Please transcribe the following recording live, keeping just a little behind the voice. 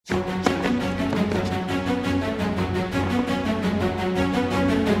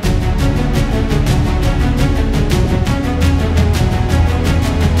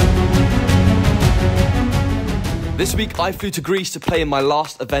This week I flew to Greece to play in my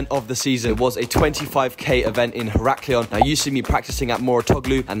last event of the season. It was a 25k event in Heraklion. Now you see me practicing at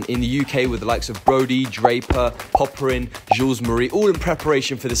Mouratoglou and in the UK with the likes of Brody, Draper, Popperin, Jules Marie, all in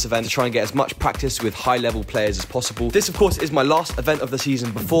preparation for this event to try and get as much practice with high level players as possible. This of course is my last event of the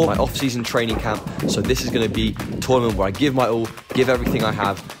season before my off-season training camp, so this is going to be a tournament where I give my all, give everything I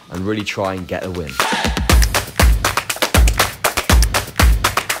have and really try and get a win.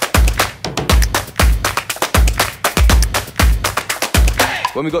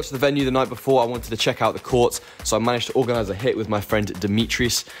 When we got to the venue the night before, I wanted to check out the courts, so I managed to organise a hit with my friend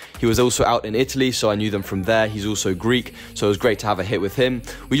Dimitris. He was also out in Italy, so I knew them from there. He's also Greek, so it was great to have a hit with him.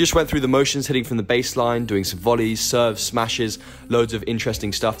 We just went through the motions, hitting from the baseline, doing some volleys, serves, smashes, loads of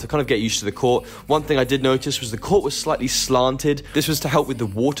interesting stuff to kind of get used to the court. One thing I did notice was the court was slightly slanted. This was to help with the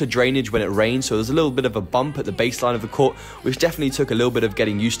water drainage when it rained, so there's a little bit of a bump at the baseline of the court, which definitely took a little bit of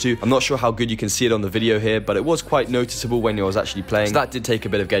getting used to. I'm not sure how good you can see it on the video here, but it was quite noticeable when I was actually playing, so that did take a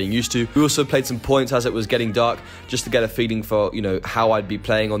bit of getting used to. We also played some points as it was getting dark, just to get a feeling for, you know, how I'd be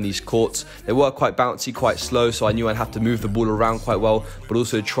playing on these courts. They were quite bouncy, quite slow, so I knew I'd have to move the ball around quite well, but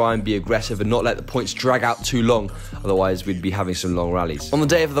also try and be aggressive and not let the points drag out too long, otherwise we'd be having some long rallies. On the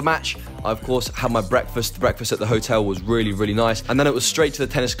day of the match, I of course had my breakfast. The breakfast at the hotel was really nice, and then it was straight to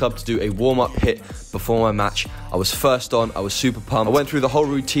the tennis club to do a warm-up hit before my match. I was first on, I was super pumped. I went through the whole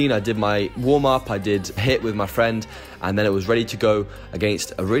routine, I did my warm-up, I did hit with my friend, and then it was ready to go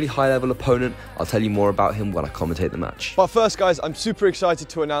against a really high-level opponent. I'll tell you more about him when I commentate the match. But first, guys, I'm super excited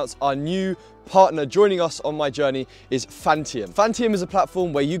to announce our new partner joining us on my journey is Fantium. Fantium is a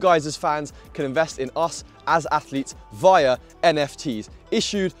platform where you guys as fans can invest in us as athletes via NFTs,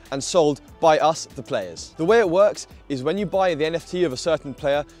 issued and sold by us, the players. The way it works is when you buy the NFT of a certain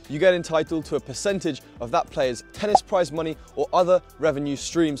player, you get entitled to a percentage of that player's tennis prize money or other revenue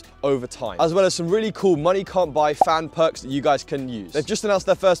streams over time, as well as some really cool money can't buy fan perks that you guys can use. They've just announced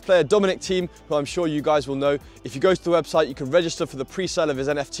their first player, Dominic Thiem, who I'm sure you guys will know. If you go to the website, you can register for the pre-sale of his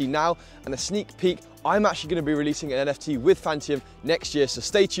NFT now, and a sneak peek, I'm actually going to be releasing an NFT with Fantium next year, so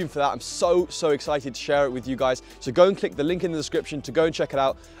stay tuned for that. I'm so excited to share it with you guys. So go and click the link in the description to go and check it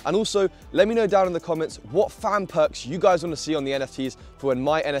out. And also, let me know down in the comments what fan perks you guys want to see on the NFTs for when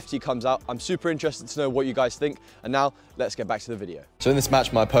my NFT comes out. I'm super interested to know what you guys think. And now, let's get back to the video. So in this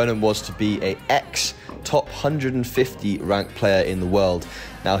match, my opponent was to be a top 150 ranked player in the world.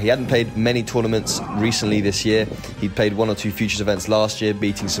 Now, he hadn't played many tournaments recently this year. He'd played 1 or 2 futures events last year,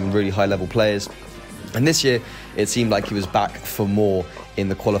 beating some really high-level players. And this year, it seemed like he was back for more in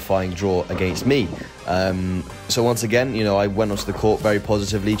the qualifying draw against me. So once again, you know, I went onto the court very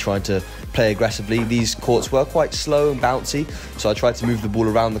positively, trying to play aggressively. These courts were quite slow and bouncy, so I tried to move the ball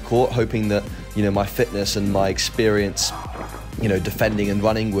around the court, hoping that, you know, my fitness and my experience, you know, defending and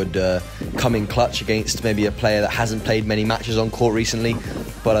running would come in clutch against maybe a player that hasn't played many matches on court recently.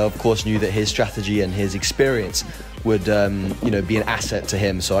 But I of course knew that his strategy and his experience would you know, be an asset to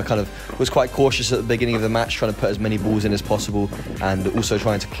him. So I kind of was quite cautious at the beginning of the match, trying to put as many balls in as possible, and also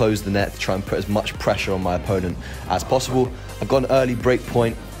trying to close the net to try and put as much pressure on my opponent as possible. I got an early break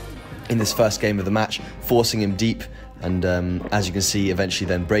point in this first game of the match, forcing him deep, and as you can see, eventually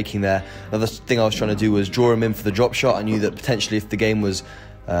then breaking there. Another thing I was trying to do was draw him in for the drop shot. I knew that potentially if the game was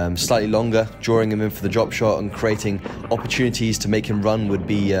slightly longer, drawing him in for the drop shot and creating opportunities to make him run would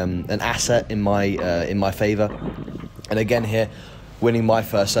be an asset in my favour. And again here, winning my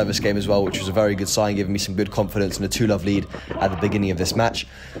first service game as well, which was a very good sign, giving me some good confidence and a 2-love lead at the beginning of this match.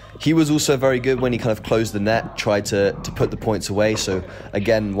 He was also very good when he kind of closed the net, tried to put the points away. So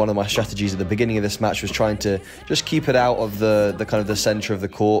again, one of my strategies at the beginning of this match was trying to just keep it out of the kind of the centre of the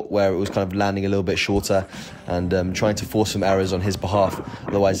court, where it was kind of landing a little bit shorter, and trying to force some errors on his behalf.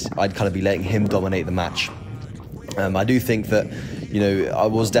 Otherwise, I'd kind of be letting him dominate the match. I do think that, you know, I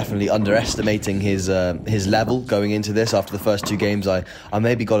was definitely underestimating his level going into this. After the first 2 games, I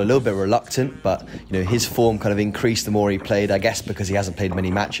maybe got a little bit reluctant, but, you know, his form kind of increased the more he played, I guess because he hasn't played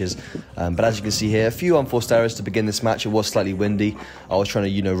many matches. But as you can see here, a few unforced errors to begin this match. It was slightly windy. I was trying to,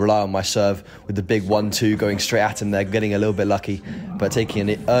 you know, rely on my serve with the big 1-2 going straight at him there, getting a little bit lucky, but taking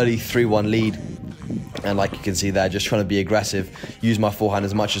an early 3-1 lead. And like you can see there, just trying to be aggressive, use my forehand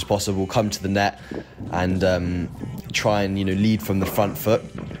as much as possible, come to the net, and try and, you know, lead from the front foot.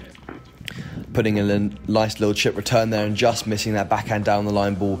 Putting in a nice little chip return there and just missing that backhand down the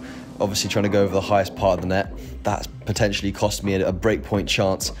line ball. Obviously trying to go over the highest part of the net. That's potentially cost me a break point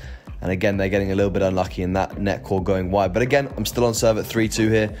chance. And again, they're getting a little bit unlucky in that net core going wide. But again, I'm still on serve at 3-2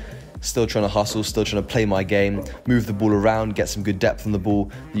 here. Still trying to hustle, still trying to play my game, move the ball around, get some good depth on the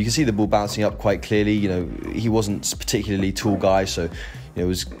ball. You can see the ball bouncing up quite clearly. You know, he wasn't a particularly tall guy, so, you know, it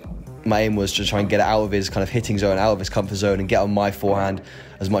was my aim was to try and get it out of his kind of hitting zone, out of his comfort zone, and get on my forehand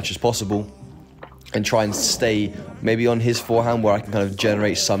as much as possible, and try and stay maybe on his forehand where I can kind of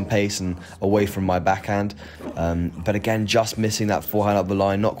generate some pace and away from my backhand. But again, just missing that forehand up the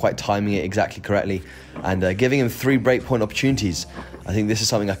line, not quite timing it exactly correctly, and giving him 3 break point opportunities. I think this is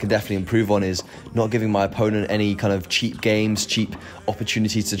something I can definitely improve on, is not giving my opponent any kind of cheap games, cheap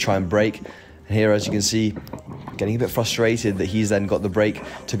opportunities to try and break. And here, as you can see, getting a bit frustrated that he's then got the break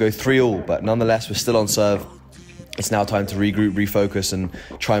to go 3-all, but nonetheless, we're still on serve. It's now time to regroup, refocus, and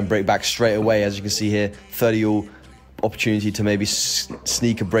try and break back straight away. As you can see here, 30-all opportunity to maybe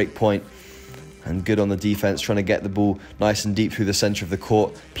sneak a break point. And good on the defense, trying to get the ball nice and deep through the center of the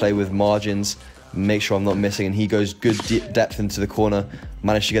court, play with margins, make sure I'm not missing. And he goes good depth into the corner,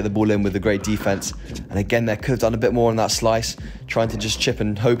 managed to get the ball in with a great defense. And again, they could have done a bit more on that slice, trying to just chip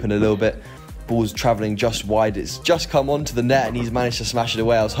and hoping a little bit. Ball's traveling just wide, it's just come onto the net and he's managed to smash it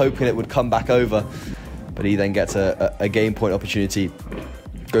away. I was hoping it would come back over, but he then gets a game point opportunity,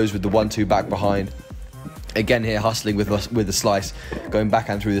 goes with the 1-2 back behind. Again here, hustling with the slice, going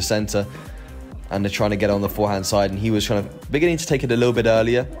backhand through the center, and they're trying to get on the forehand side, and he was kind of beginning to take it a little bit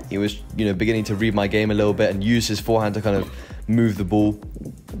earlier. He was, beginning to read my game a little bit and use his forehand to kind of move the ball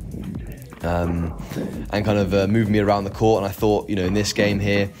and kind of move me around the court. And I thought, in this game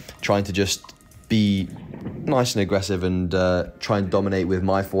here, trying to just be nice and aggressive and try and dominate with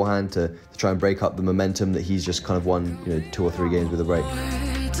my forehand to try and break up the momentum that he's just kind of won 2 or 3 games with a break.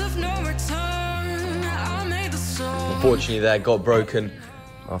 Unfortunately there, got broken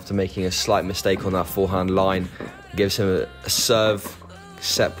after making a slight mistake on that forehand line. Gives him a serve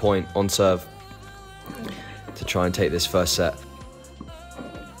set point on serve to try and take this first set.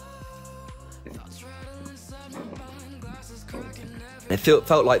 It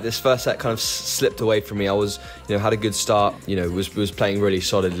felt like this first set kind of slipped away from me. I was, had a good start, was playing really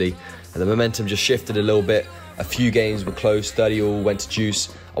solidly, and the momentum just shifted a little bit. A few games were close, 30-all went to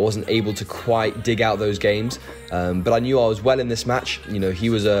juice. I wasn't able to quite dig out those games, but I knew I was well in this match. He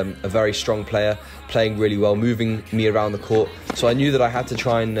was a very strong player, playing really well, moving me around the court. So I knew that I had to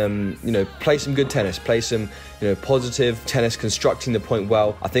try and, play some good tennis, play some, positive tennis, constructing the point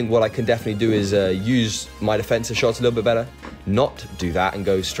well. I think what I can definitely do is use my defensive shots a little bit better, not do that and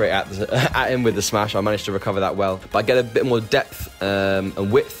go straight at him with the smash. I managed to recover that well, but I get a bit more depth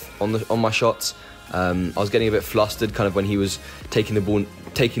and width on my shots. I was getting a bit flustered kind of when he was taking the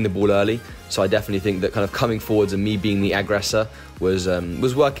ball early, so I definitely think that kind of coming forwards and me being the aggressor was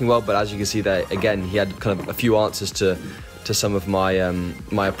working well. But as you can see there, again, he had kind of a few answers to some of my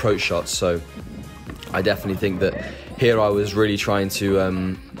my approach shots. So I definitely think that here I was really trying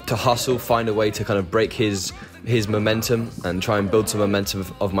to hustle, find a way to kind of break his momentum and try and build some momentum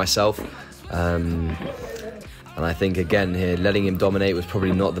of myself. And I think again here, letting him dominate was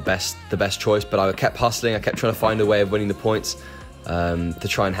probably not the best choice, but I kept hustling, I kept trying to find a way of winning the points to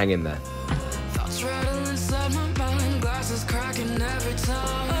try and hang in there.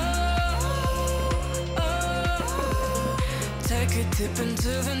 Take a dip into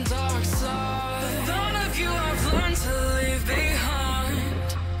the dark side. The thought of you I've learned to leave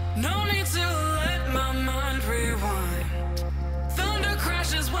behind. No need to let my mind rewind. Thunder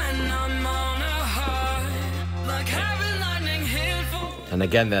crashes when I'm on a high, like having lightning hit for. And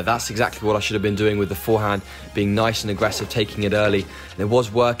again there, that's exactly what I should have been doing with the forehand, being nice and aggressive, taking it early. And it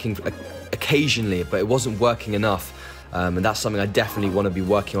was working occasionally, but it wasn't working enough. And that's something I definitely want to be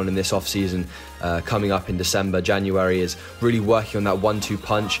working on in this off-season coming up in December, January, is really working on that 1-2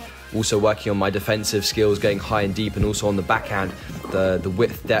 punch, also working on my defensive skills, getting high and deep, and also on the backhand, the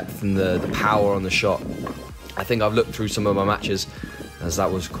width, depth, and the power on the shot. I think I've looked through some of my matches, as that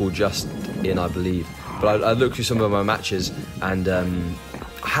was called just in, I believe. But I looked through some of my matches, and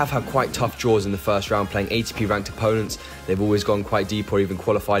I have had quite tough draws in the first round, playing ATP ranked opponents. They've always gone quite deep or even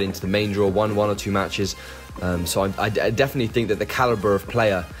qualified into the main draw, won 1 or 2 matches. So I definitely think that the caliber of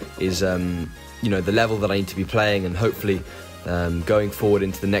player is, the level that I need to be playing, and hopefully going forward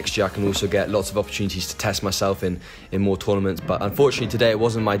into the next year I can also get lots of opportunities to test myself in more tournaments. But unfortunately today it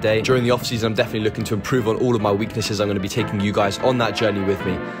wasn't my day. During the off season I'm definitely looking to improve on all of my weaknesses. I'm going to be taking you guys on that journey with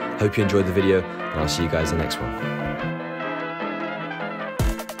me. Hope you enjoyed the video, and I'll see you guys in the next one.